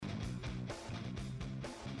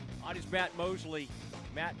It is Matt Mosley.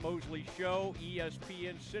 Matt Mosley Show,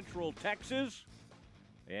 ESPN Central Texas.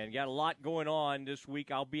 And got a lot going on this week.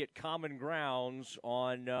 I'll be at Common Grounds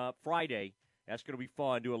on Friday. That's going to be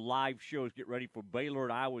fun. Do a live show. Get ready for Baylor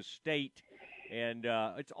at Iowa State. And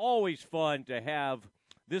it's always fun to have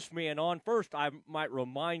this man on. First, I might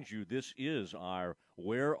remind you, this is our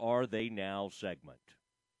Where Are They Now segment.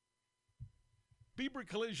 Beaver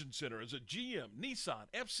Collision Center is a GM, Nissan,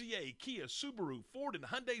 FCA, Kia, Subaru, Ford, and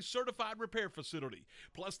Hyundai certified repair facility.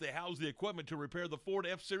 Plus, they house the equipment to repair the Ford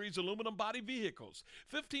F-Series aluminum body vehicles.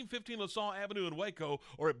 1515 LaSalle Avenue in Waco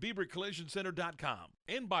or at BeaverCollisionCenter.com.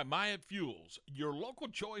 And by Myatt Fuels, your local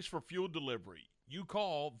choice for fuel delivery. You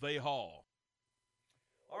call, they haul.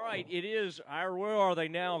 All right, it is our Where Are They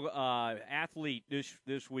Now athlete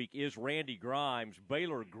this week is Randy Grimes.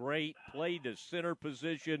 Baylor great, played the center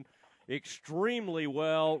position extremely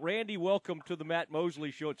well. Randy, welcome to the Matt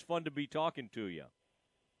Mosley Show. It's fun to be talking to you.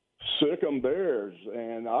 Sick 'em Bears,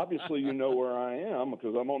 and obviously you know where I am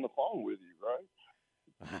because I'm on the phone with you,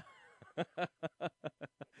 right?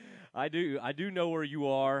 I do know where you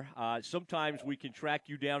are. Sometimes we can track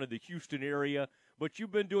you down in the Houston area, but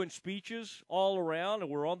you've been doing speeches all around,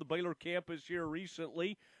 and we're on the Baylor campus here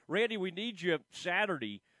recently. Randy, we need you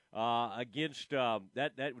Saturday against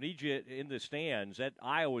that. We need you in the stands. That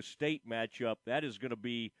Iowa State matchup, that is going to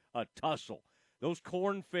be a tussle. Those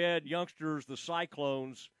corn-fed youngsters, the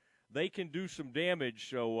Cyclones, they can do some damage.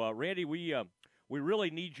 So, Randy, we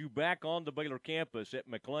really need you back on the Baylor campus at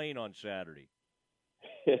McLean on Saturday.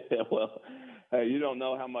 Well, hey, you don't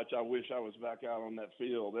know how much I wish I was back out on that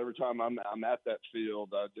field. Every time I'm at that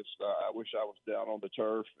field, I wish I was down on the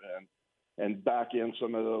turf and back in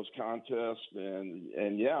some of those contests.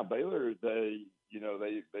 And yeah, Baylor, they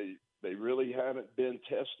really haven't been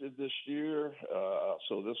tested this year.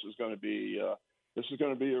 So this is going to be a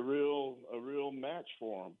real match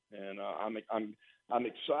for them. And I'm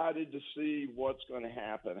excited to see what's going to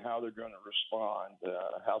happen, how they're going to respond,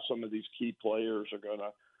 how some of these key players how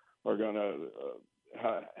they're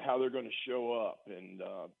going to show up. And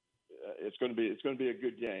it's going to be a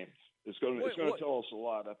good game. It's going to tell us a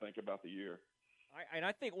lot, I think, about the year.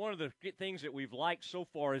 I think one of the things that we've liked so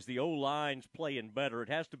far is the O-line's playing better. It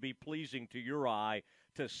has to be pleasing to your eye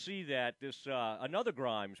to see that. This another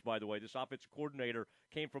Grimes, by the way, this offensive coordinator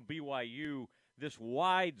came from BYU, this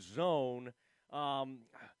wide zone.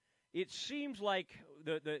 It seems like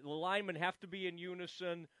the linemen have to be in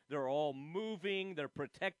unison. They're all moving. They're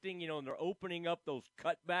protecting, and they're opening up those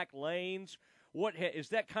cutback lanes. Is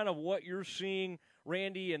that kind of what you're seeing,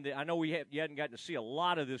 Randy? And I know you hadn't gotten to see a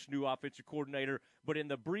lot of this new offensive coordinator, but in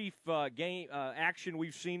the brief game action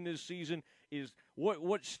we've seen this season, is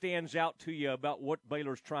what stands out to you about what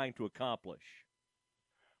Baylor's trying to accomplish?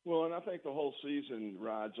 Well, and I think the whole season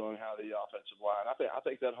rides on how the offensive line. I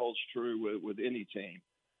think that holds true with any team,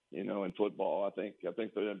 in football. I think the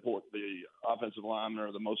offensive linemen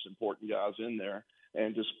are the most important guys in there.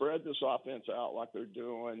 And to spread this offense out like they're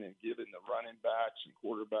doing and giving the running backs and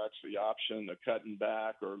quarterbacks the option of cutting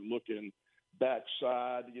back or looking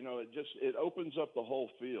backside, it opens up the whole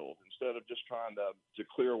field instead of just trying to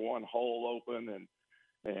clear one hole open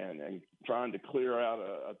and trying to clear out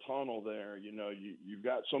a tunnel there. You've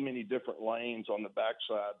got so many different lanes on the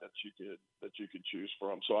backside that you could choose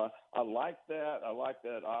from. So I like that. I like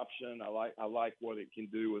that option. I like what it can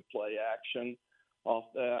do with play action off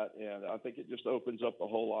that, and I think it just opens up the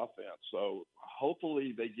whole offense. So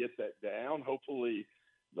hopefully they get that down. Hopefully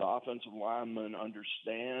the offensive linemen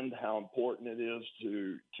understand how important it is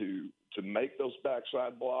to make those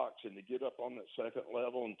backside blocks and to get up on that second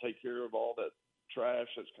level and take care of all that trash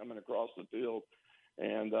that's coming across the field.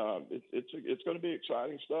 And it's going to be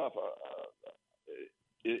exciting stuff.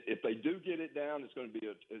 If they do get it down, it's going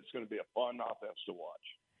to be a fun offense to watch.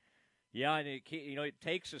 Yeah, and it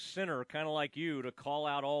takes a center kind of like you to call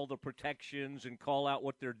out all the protections and call out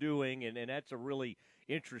what they're doing, and that's a really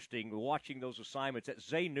interesting watching those assignments. That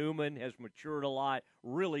Zay Newman has matured a lot,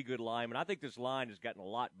 really good lineman. I think this line has gotten a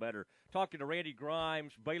lot better. Talking to Randy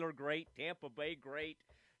Grimes, Baylor great, Tampa Bay great.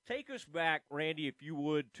 Take us back, Randy, if you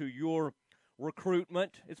would, to your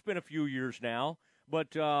recruitment. It's been a few years now,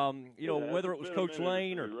 but whether it was Coach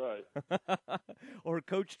Lane or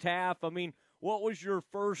Coach Taff, what was your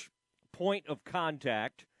first point of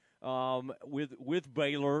contact with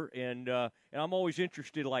Baylor, and I'm always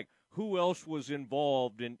interested, like, who else was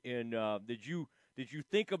involved in did you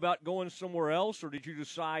think about going somewhere else, or did you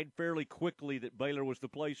decide fairly quickly that Baylor was the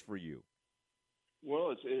place for you?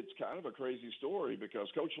 Well, it's kind of a crazy story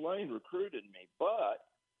because Coach Lane recruited me, but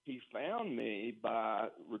he found me by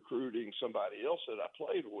recruiting somebody else that I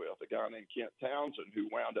played with, a guy named Kent Townsend, who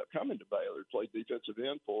wound up coming to Baylor, played defensive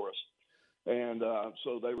end for us. And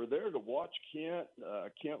so they were there to watch Kent.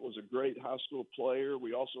 Kent was a great high school player.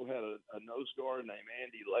 We also had a nose guard named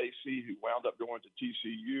Andy Lacey, who wound up going to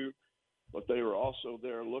TCU. But they were also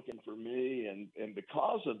there looking for me. And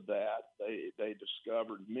because of that, they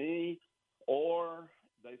discovered me, or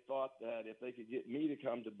they thought that if they could get me to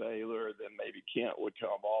come to Baylor, then maybe Kent would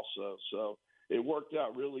come also. So it worked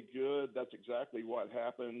out really good. That's exactly what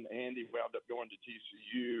happened. Andy wound up going to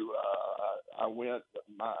TCU. I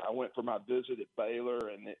went for my visit at Baylor,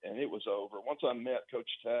 and it was over. Once I met Coach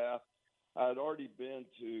Taft, I had already been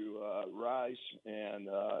to Rice and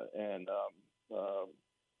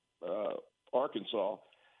Arkansas.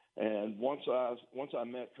 And once I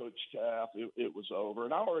met Coach Taft, it was over.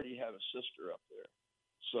 And I already had a sister up there.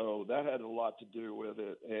 So that had a lot to do with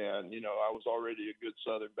it. And, I was already a good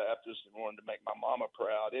Southern Baptist and wanted to make my mama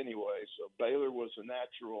proud anyway. So Baylor was a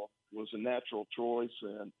natural choice.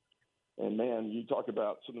 And man, you talk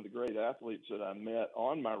about some of the great athletes that I met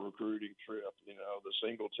on my recruiting trip, the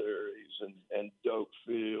Singletaries and Doak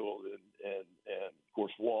Field and of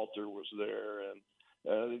course Walter was there. And,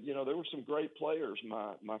 there were some great players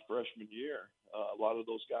my freshman year. A lot of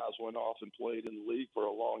those guys went off and played in the league for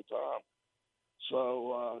a long time.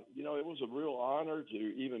 So, it was a real honor to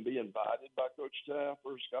even be invited by Coach Taft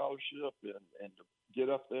for a scholarship and to get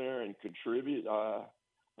up there and contribute. I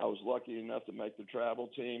was lucky enough to make the travel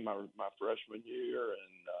team my freshman year.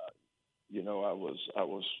 And,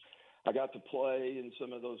 I got to play in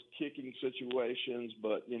some of those kicking situations,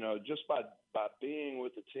 but, just by being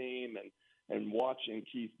with the team and watching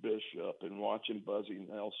Keith Bishop and watching Buzzy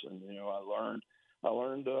Nelson, I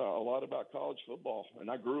learned a lot about college football,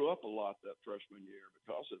 and I grew up a lot that freshman year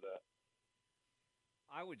because of that.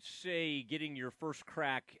 I would say getting your first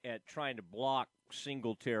crack at trying to block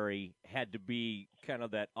Singletary had to be kind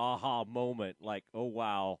of that aha moment, like, oh,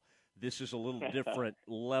 wow, this is a little different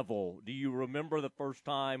level. Do you remember the first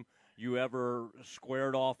time you ever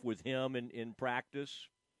squared off with him in practice?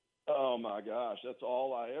 Oh, my gosh, that's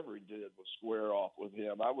all I ever did was square off with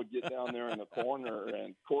him. I would get down there in the corner,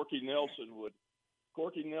 and Corky Nelson would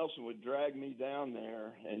drag me down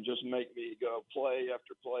there and just make me go play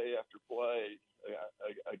after play after play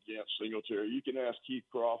against Singletary. You can ask Keith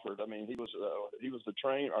Crawford. I mean, he was the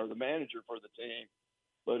trainer or the manager for the team,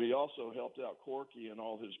 but he also helped out Corky in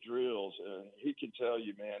all his drills. And he can tell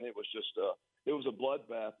you, man, it was a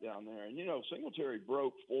bloodbath down there. And Singletary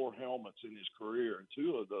broke 4 helmets in his career, and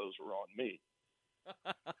 2 of those were on me.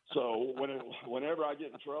 So whenever I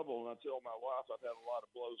get in trouble and I tell my wife I've had a lot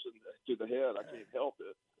of blows to the head, I can't help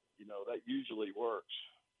it. That usually works.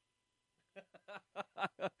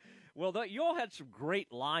 Well, you all had some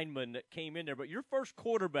great linemen that came in there, but your first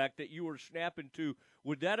quarterback that you were snapping to,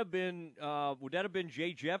 would that have been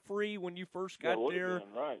Jay Jeffrey when you first got there?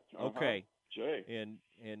 Been, right. Uh-huh. Okay. Jay.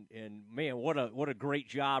 And man, what a great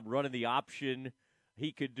job running the option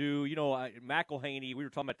he could do. McElhaney, we were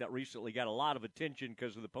talking about that recently, got a lot of attention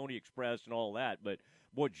because of the Pony Express and all that, but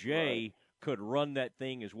Jay could run that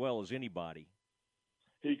thing as well as anybody.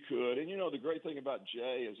 He could. And, the great thing about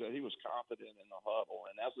Jay is that he was confident in the huddle.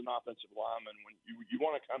 And as an offensive lineman, when you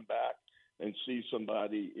want to come back and see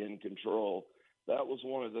somebody in control, that was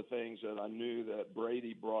one of the things that I knew that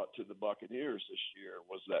Brady brought to the Buccaneers this year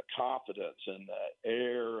was that confidence and that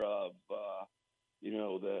air of,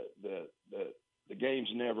 that the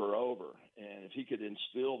game's never over. And if he could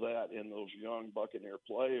instill that in those young Buccaneer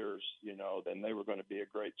players, then they were going to be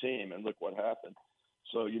a great team. And look what happened.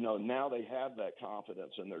 So, now they have that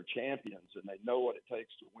confidence and they're champions and they know what it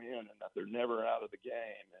takes to win and that they're never out of the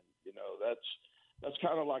game. And, that's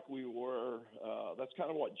kind of like we were. That's kind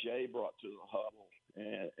of what Jay brought to the huddle.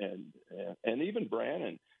 And even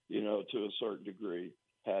Brannon, to a certain degree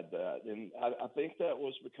had that. And I think that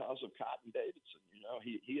was because of Cotton Davidson.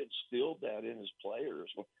 He instilled that in his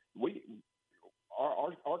players.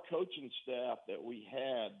 Our coaching staff that we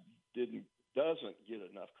had doesn't get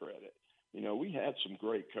enough credit. We had some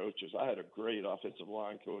great coaches. I had a great offensive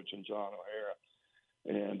line coach in John O'Hara.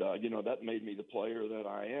 And, that made me the player that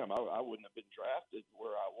I am. I wouldn't have been drafted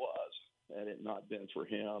where I was had it not been for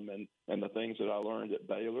him and the things that I learned at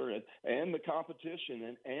Baylor and the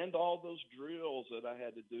competition and all those drills that I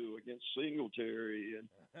had to do against Singletary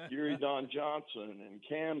and Gary Don Johnson and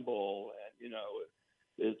Campbell. And,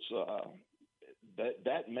 it's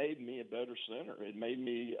that made me a better center. It made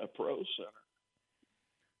me a pro center.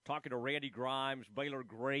 Talking to Randy Grimes, Baylor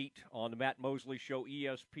Great on the Matt Mosley Show,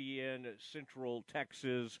 ESPN Central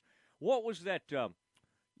Texas. What was that?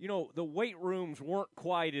 the weight rooms weren't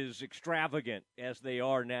quite as extravagant as they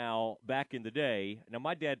are now back in the day. Now,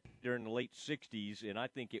 my dad during the late 60s, and I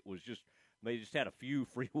think it was just they just had a few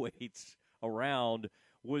free weights around.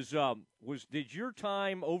 Did your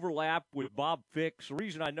time overlap with Bob Fix? The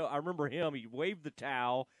reason I remember him, he waved the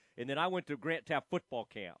towel, and then I went to Grant Taft football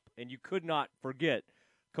camp, and you could not forget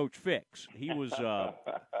Coach Fix. He was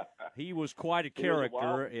quite a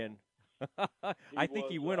character, and I think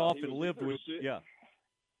he went off and lived with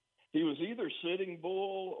He was either Sitting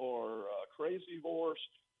Bull or Crazy Horse.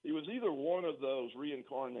 He was either one of those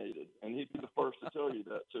reincarnated, and he'd be the first to tell you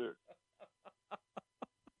that too.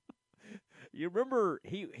 You remember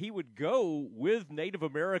he would go with Native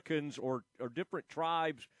Americans or different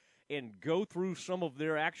tribes and go through some of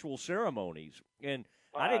their actual ceremonies. And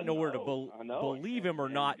I didn't know where to believe him or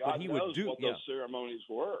not, God but he would do what those ceremonies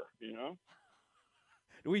were,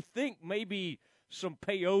 Do we think maybe some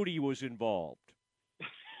peyote was involved?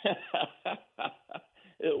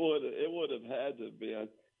 It would have had to have been.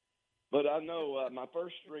 But I know my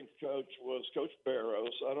first strength coach was Coach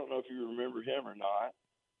Barrows. I don't know if you remember him or not.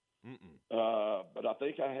 But I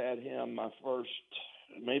think I had him my first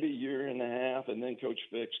maybe year and a half, and then Coach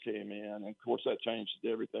Fix came in, and of course that changed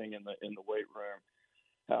everything in the weight room,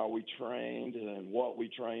 how we trained and what we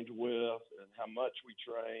trained with, and how much we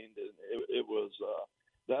trained, and it was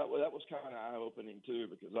that was kind of eye opening too,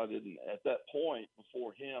 because I didn't at that point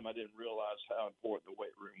before him I didn't realize how important the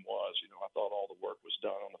weight room was. I thought all the work was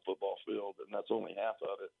done on the football field, and that's only half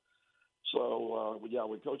of it. So,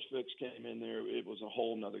 when Coach Fix came in there, it was a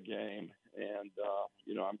whole nother game. And,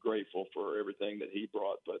 I'm grateful for everything that he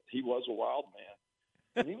brought. But he was a wild man.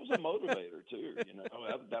 And he was a motivator, too.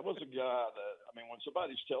 That was a guy that, when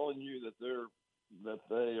somebody's telling you that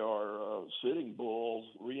they are Sitting Bulls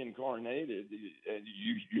reincarnated, and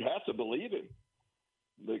you have to believe him,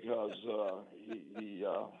 because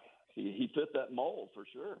he fit that mold for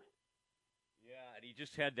sure. Yeah, and he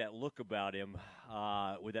just had that look about him,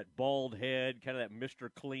 with that bald head, kind of that Mr.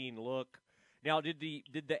 Clean look. Now, did the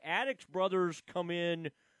Addicks brothers come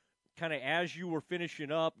in kind of as you were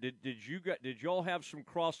finishing up? Did y'all have some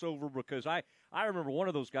crossover? Because I remember one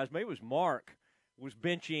of those guys, maybe it was Mark, was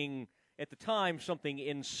benching at the time something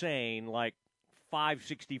insane like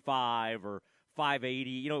 565 or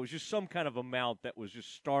 580. It was just some kind of amount that was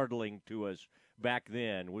just startling to us back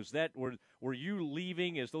then. Were you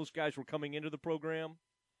leaving as those guys were coming into the program?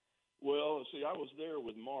 Well, see, I was there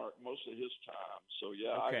with Mark most of his time. So,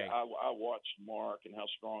 yeah, okay. I watched Mark and how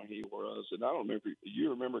strong he was. And I don't remember – you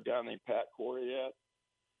remember a guy named Pat Coriat?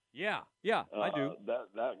 Yeah, I do.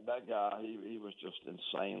 That guy, he was just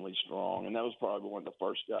insanely strong. And that was probably one of the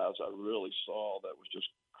first guys I really saw that was just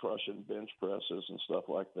crushing bench presses and stuff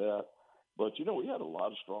like that. But, we had a lot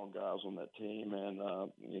of strong guys on that team, and,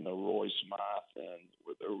 Roy Smythe. And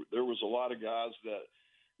there was a lot of guys that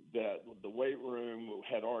the weight room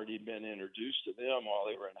had already been introduced to them while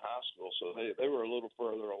they were in high school. So they were a little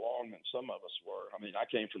further along than some of us were. I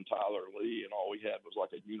came from Tyler Lee, and all we had was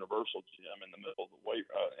like a universal gym in the middle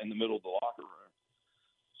of the locker room.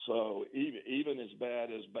 So even as bad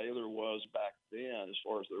as Baylor was back then, as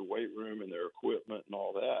far as their weight room and their equipment and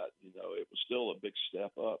all that, it was still a big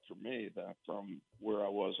step up for me from where I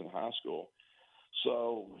was in high school.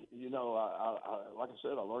 So, I like I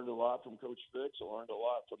said, I learned a lot from Coach Fix. I learned a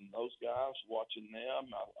lot from those guys, watching them.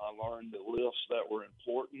 I learned the lifts that were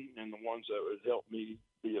important and the ones that would help me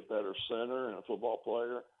be a better center and a football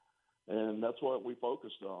player. And that's what we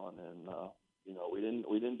focused on. And, we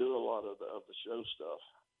didn't do a lot of the show stuff.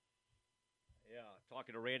 Yeah,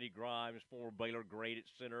 talking to Randy Grimes, former Baylor great at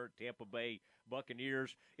center, Tampa Bay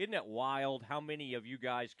Buccaneers. Isn't that wild how many of you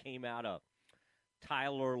guys came out of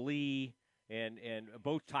Tyler Lee and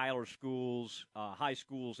both Tyler schools, high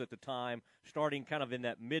schools at the time, starting kind of in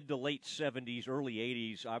that mid to late 70s, early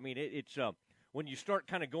 80s. It's when you start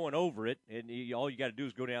kind of going over it, and all you got to do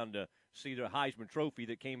is go down to see the Heisman Trophy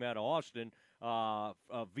that came out of Austin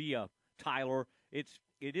via Tyler. Do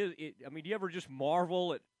you ever just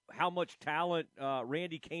marvel at how much talent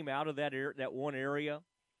Randy came out of that one area?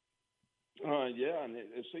 Yeah, and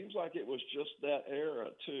it seems like it was just that era,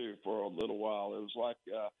 too, for a little while. It was like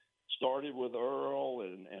started with Earl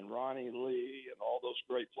and Ronnie Lee and all those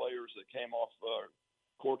great players that came off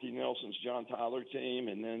Corky Nelson's John Tyler team.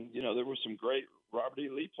 And then, there were some great Robert E.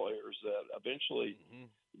 Lee players that eventually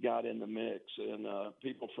got in the mix, and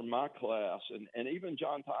people from my class, and even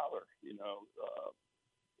John Tyler,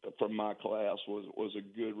 from my class was a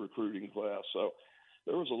good recruiting class. So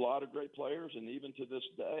there was a lot of great players, and even to this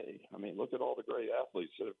day, look at all the great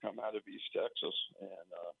athletes that have come out of East Texas, and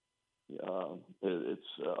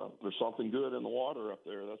there's something good in the water up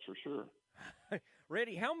there, that's for sure.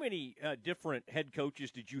 Randy, how many different head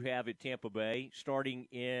coaches did you have at Tampa Bay starting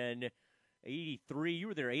in '83? You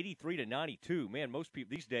were there '83 to '92. Man, most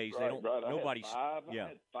people these days they don't. Right. Nobody's. I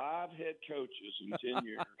had 5 head coaches in 10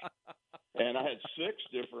 years, and I had 6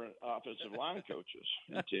 different offensive line coaches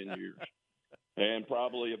in 10 years, and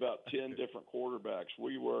probably about 10 different quarterbacks.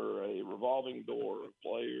 We were a revolving door of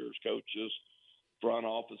players, coaches, front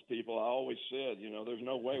office people. I always said, there's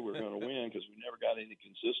no way we're going to win because we never got any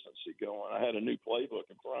consistency going. I had a new playbook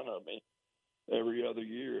in front of me every other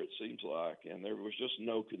year, it seems like, and there was just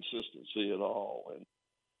no consistency at all. And,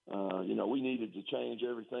 we needed to change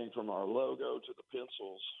everything from our logo to the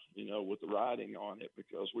pencils, with the writing on it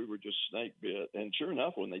because we were just snake bit. And sure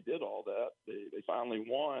enough, when they did all that, they finally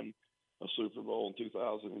won a Super Bowl in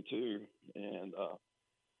 2002. And,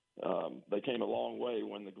 they came a long way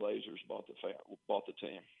when the Glazers bought the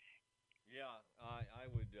team. Yeah,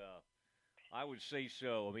 I would say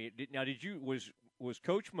so. I mean, was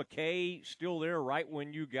Coach McKay still there right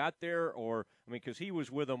when you got there, or because he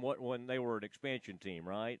was with them when they were an expansion team,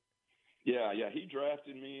 right? Yeah. He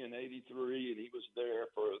drafted me in '83, and he was there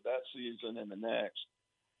for that season and the next.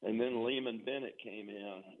 And then Lehman Bennett came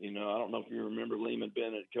in. I don't know if you remember Lehman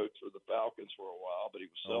Bennett coached for the Falcons for a while, but he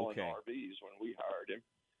was selling RVs when we hired him.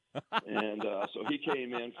 And so he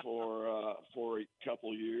came in for a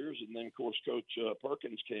couple years, and then of course Coach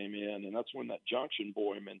Perkins came in, and that's when that Junction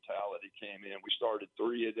Boy mentality came in. We started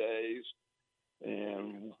 3-a-days,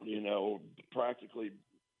 and practically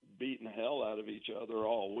beating the hell out of each other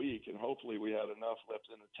all week, and hopefully we had enough left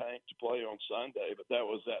in the tank to play on Sunday. But that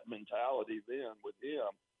was that mentality then with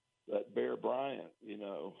him, that Bear Bryant,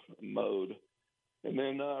 mode. And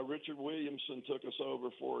then Richard Williamson took us over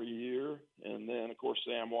for a year, and then of course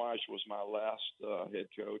Sam Weiss was my last head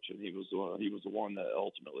coach, and he was the one that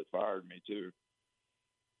ultimately fired me too.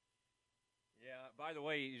 Yeah. By the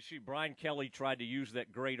way, you see, Brian Kelly tried to use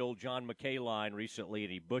that great old John McKay line recently,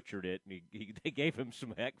 and he butchered it, and they gave him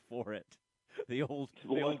some heck for it. The old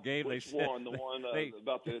game they said. The one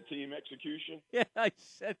about the team execution? Yeah, I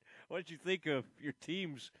said, what did you think of your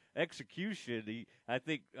team's execution? I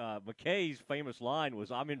think McKay's famous line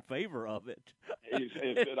was, "I'm in favor of it." He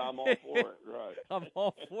said, "I'm all for it." Right. I'm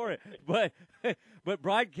all for it. But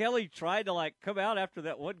Brian Kelly tried to come out after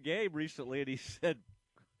that one game recently, and he said,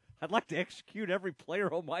 "I'd like to execute every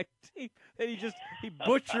player on my team," and he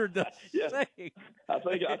butchered the saying. I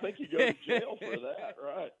think you go to jail for that,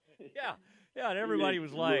 right? Yeah, and everybody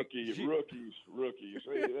was like, rookies.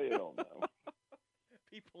 They don't know.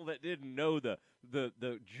 People that didn't know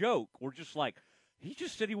the joke were just like, he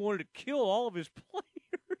just said he wanted to kill all of his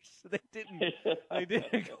players. They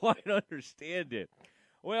didn't quite understand it.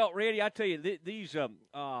 Well, Randy, I tell you, these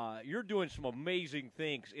you're doing some amazing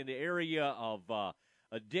things in the area of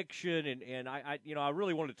addiction, and I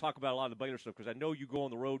really wanted to talk about a lot of the Baylor stuff because I know you go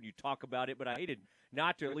on the road and you talk about it, but I hated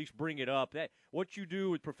not to at least bring it up. That what you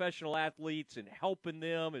do with professional athletes and helping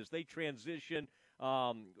them as they transition.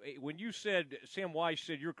 When you said, Sam Weiss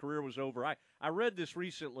said your career was over, I read this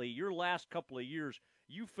recently. Your last couple of years,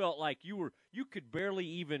 you felt like you could barely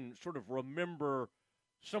even sort of remember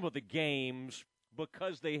some of the games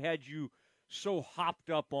because they had you so hopped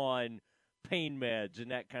up on pain meds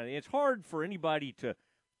and that kind of thing. It's hard for anybody to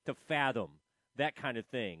fathom that kind of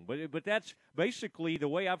thing. But that's basically the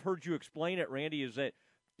way I've heard you explain it, Randy, is that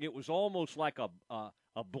it was almost like a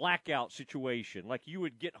blackout situation. Like you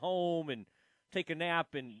would get home and take a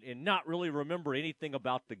nap and not really remember anything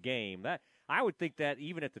about the game. That I would think that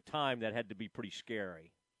even at the time that had to be pretty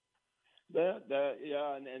scary. And that's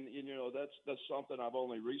something I've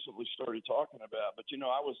only recently started talking about. But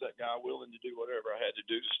I was that guy willing to do whatever I had to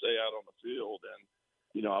do to stay out on the field, and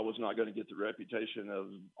I was not going to get the reputation of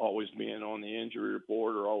always being on the injury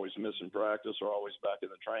report or always missing practice or always back in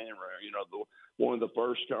the training room. One of the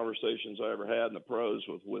first conversations I ever had in the pros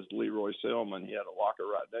was with Leroy Selman. He had a locker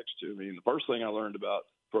right next to me, and the first thing I learned about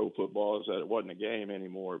pro football is that it wasn't a game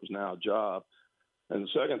anymore; it was now a job. And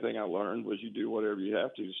the second thing I learned was you do whatever you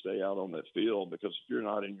have to stay out on that field, because if you're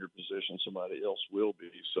not in your position, somebody else will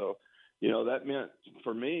be. So, that meant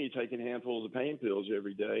for me taking handfuls of pain pills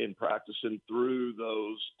every day and practicing through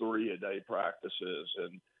those 3-a-day practices.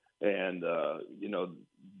 And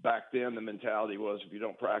back then the mentality was if you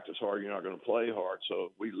don't practice hard, you're not going to play hard.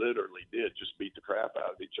 So we literally did just beat the crap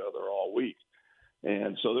out of each other all week.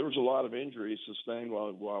 And so there was a lot of injuries sustained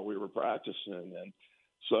while we were practicing. And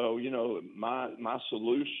so, my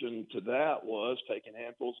solution to that was taking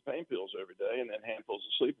handfuls of pain pills every day and then handfuls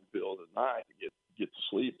of sleeping pills at night to get to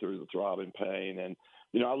sleep through the throbbing pain. And,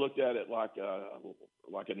 I looked at it like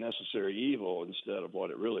a necessary evil instead of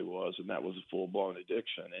what it really was, and that was a full-blown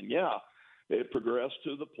addiction. And, it progressed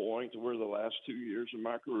to the point where the last 2 years of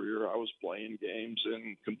my career, I was playing games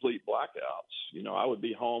in complete blackouts. You know, I would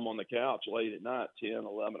be home on the couch late at night, 10,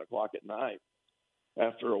 11 o'clock at night,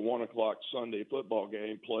 after a 1 o'clock Sunday football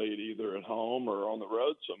game played either at home or on the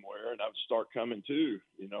road somewhere, and I'd start coming to.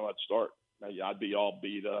 You know, I'd be all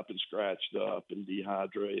beat up and scratched up and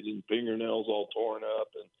dehydrated and fingernails all torn up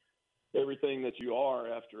and everything that you are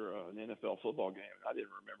after an NFL football game. I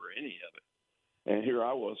didn't remember any of it. And here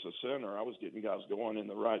I was, a center. I was getting guys going in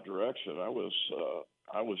the right direction. I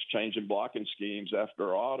was changing blocking schemes after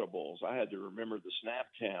audibles. I had to remember the snap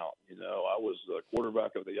count. You know, I was the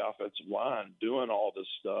quarterback of the offensive line doing all this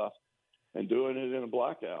stuff and doing it in a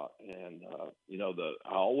blackout. And, you know,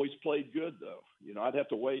 I always played good, though. You know, I'd have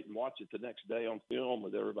to wait and watch it the next day on film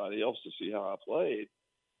with everybody else to see how I played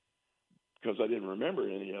because I didn't remember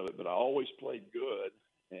any of it, but I always played good.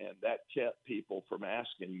 And that kept people from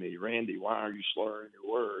asking me, Randy, why are you slurring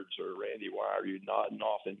your words? Or Randy, why are you nodding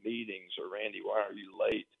off in meetings? Or Randy, why are you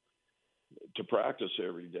late to practice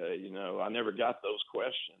every day? You know, I never got those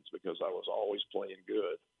questions because I was always playing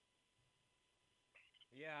good.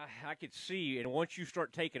 Yeah, I could see. And once you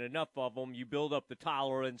start taking enough of them, you build up the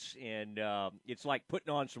tolerance, and it's like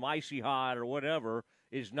putting on some icy hot or whatever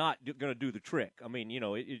is not going to do the trick. I mean, you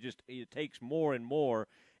know, it takes more and more.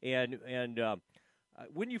 And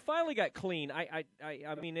when you finally got clean, I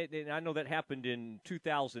mean, and I know that happened in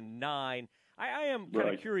 2009. I am kind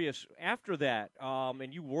of curious after that,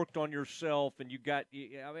 and you worked on yourself, and you got.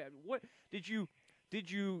 I mean, what did you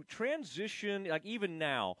transition? Like even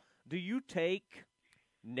now, do you take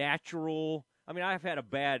natural? I mean, I've had a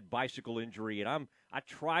bad bicycle injury, and I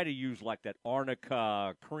try to use like that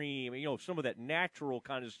arnica cream, you know, some of that natural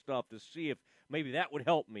kind of stuff to see if maybe that would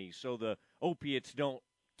help me, so the opiates don't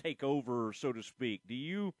take over, so to speak. Do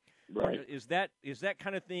you is that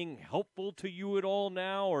kind of thing helpful to you at all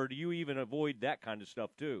now, or do you even avoid that kind of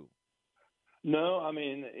stuff too? No, I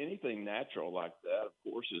mean, anything natural like that, of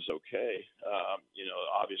course, is okay. You know,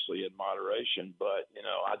 obviously in moderation, but you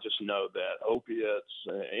know, I just know that opiates,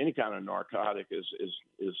 any kind of narcotic,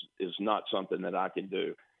 is not something that I can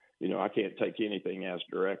do. You know, I can't take anything as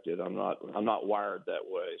directed. I'm not wired that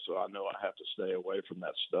way, so I know I have to stay away from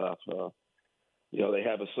that stuff. You know, they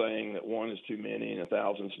have a saying that one is too many and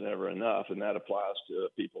 1,000's never enough, and that applies to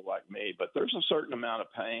people like me. But there's a certain amount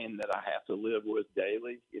of pain that I have to live with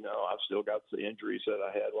daily. You know, I've still got the injuries that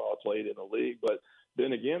I had while I played in the league, but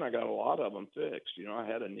then again, I got a lot of them fixed. You know, I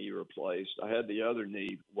had a knee replaced. I had the other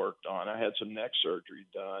knee worked on. I had some neck surgery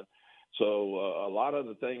done. So a lot of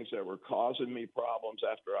the things that were causing me problems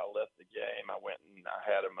after I left the game, I went and I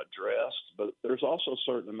had them addressed. But there's also a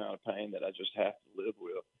certain amount of pain that I just have to live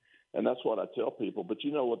with. And that's what I tell people. But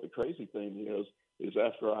you know what the crazy thing is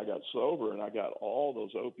after I got sober and I got all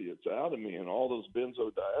those opiates out of me and all those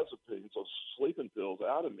benzodiazepines, those sleeping pills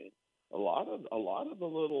out of me, a lot of the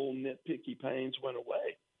little nitpicky pains went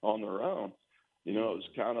away on their own. You know, it was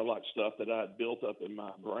kind of like stuff that I'd built up in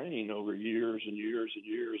my brain over years and years and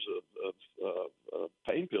years of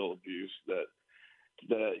pain pill abuse that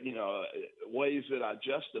you know, ways that I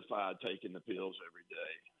justified taking the pills every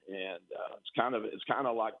day. And it's kind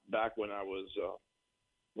of like back when I was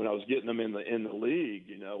getting them in the league.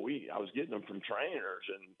 You know, I was getting them from trainers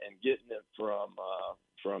and getting it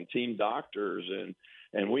from team doctors,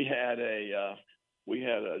 and we had a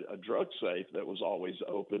drug safe that was always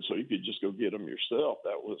open, so you could just go get them yourself.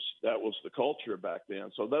 That was the culture back then.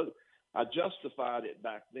 So I justified it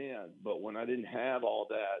back then, but when I didn't have all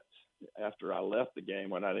that. After I left the game,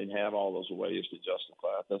 when I didn't have all those ways to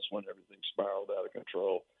justify it, that's when everything spiraled out of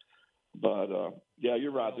control. But, yeah,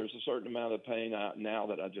 you're right. There's a certain amount of pain now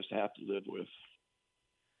that I just have to live with.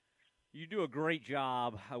 You do a great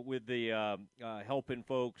job with the helping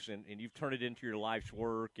folks, and you've turned it into your life's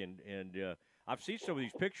work. And I've seen some of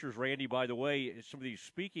these pictures, Randy, by the way, some of these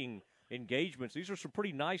speaking engagements. These are some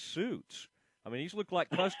pretty nice suits. I mean, these look like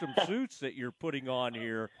custom suits that you're putting on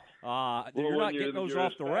here. You're not getting those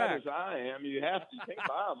off the rack. As I am, you can't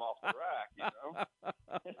buy them off the rack, you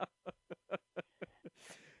know.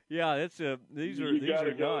 Yeah, these are nice. You got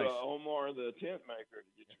to go to Omar the tent maker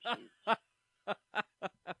to get your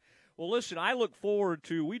suits. Well, listen, I look forward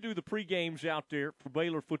to. We do the pre-games out there for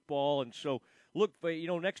Baylor football, and so look, you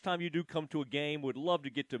know, next time you do come to a game, would love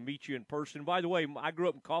to get to meet you in person. By the way, I grew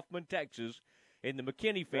up in Kaufman, Texas. In the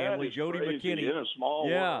McKinney family, Jody McKinney. In a small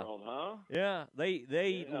world, huh? Yeah,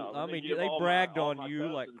 they bragged on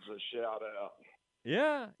you like a shout out.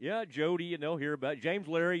 Yeah, Jody, you know, hear about it. James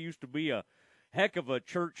Larry used to be a heck of a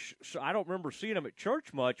church. I don't remember seeing him at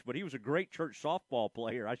church much, but he was a great church softball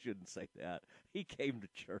player. I shouldn't say that. he came to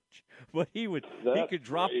church, but he That's could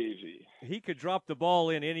drop crazy. he could drop the ball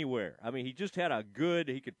in anywhere. I mean, he just had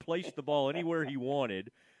he could place the ball anywhere he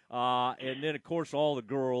wanted. And then, of course, all the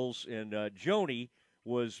girls. And Joni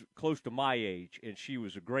was close to my age, and she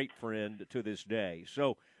was a great friend to this day.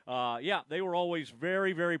 So, yeah, they were always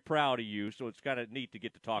very, very proud of you. So it's kind of neat to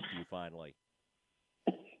get to talk to you finally.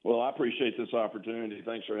 Well, I appreciate this opportunity.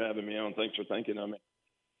 Thanks for having me on. Thanks for thinking of me.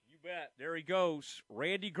 You bet. There he goes.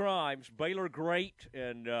 Randy Grimes, Baylor great,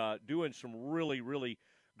 and doing some really, really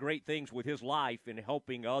great things with his life and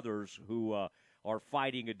helping others who are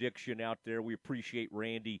fighting addiction out there. We appreciate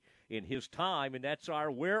Randy in his time, and that's our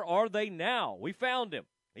Where Are They Now? We found him.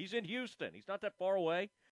 He's in Houston. He's not that far away.